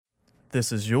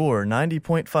This is your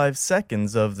 90.5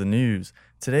 seconds of the news.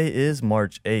 Today is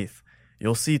March 8th.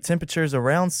 You'll see temperatures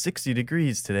around 60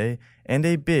 degrees today and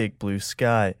a big blue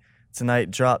sky. Tonight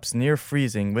drops near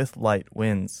freezing with light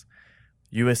winds.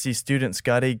 USC students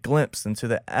got a glimpse into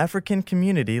the African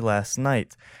community last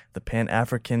night. The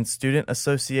Pan-African Student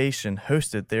Association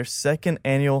hosted their second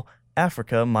annual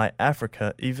Africa My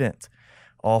Africa event.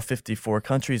 All 54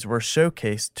 countries were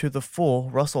showcased to the full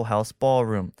Russell House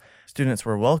Ballroom. Students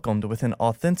were welcomed with an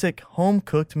authentic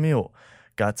home-cooked meal,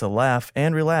 got to laugh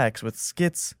and relax with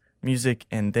skits, music,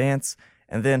 and dance,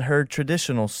 and then heard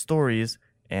traditional stories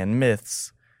and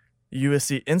myths.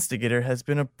 USC Instigator has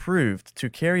been approved to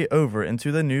carry over into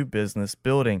the new business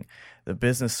building. The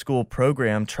business school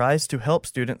program tries to help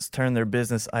students turn their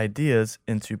business ideas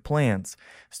into plans.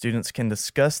 Students can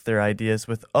discuss their ideas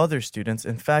with other students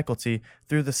and faculty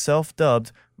through the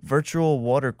self-dubbed virtual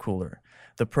water cooler.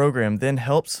 The program then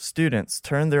helps students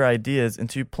turn their ideas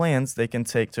into plans they can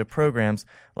take to programs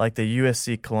like the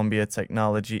USC Columbia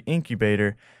Technology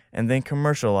Incubator and then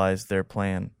commercialize their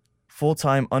plan.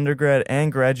 Full-time undergrad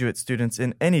and graduate students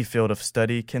in any field of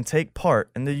study can take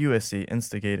part in the USC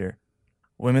Instigator.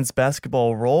 Women's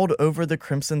basketball rolled over the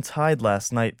Crimson Tide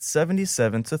last night,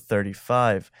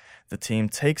 77-35. The team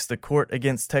takes the court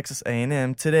against Texas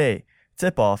A&M today.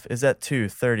 Tip-off is at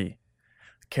 2:30.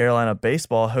 Carolina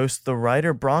baseball hosts the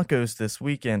Ryder Broncos this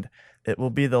weekend. It will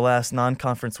be the last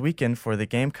non-conference weekend for the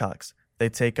Gamecocks. They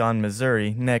take on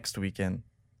Missouri next weekend.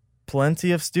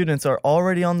 Plenty of students are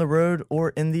already on the road or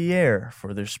in the air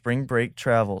for their spring break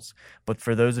travels. But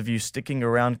for those of you sticking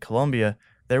around Columbia,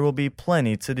 there will be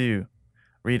plenty to do.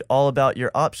 Read all about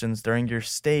your options during your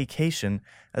staycation,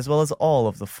 as well as all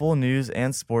of the full news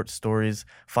and sports stories,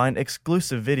 find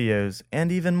exclusive videos,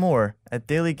 and even more at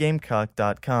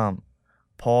dailygamecock.com.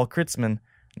 Paul Kritzman,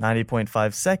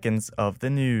 90.5 seconds of the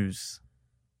news.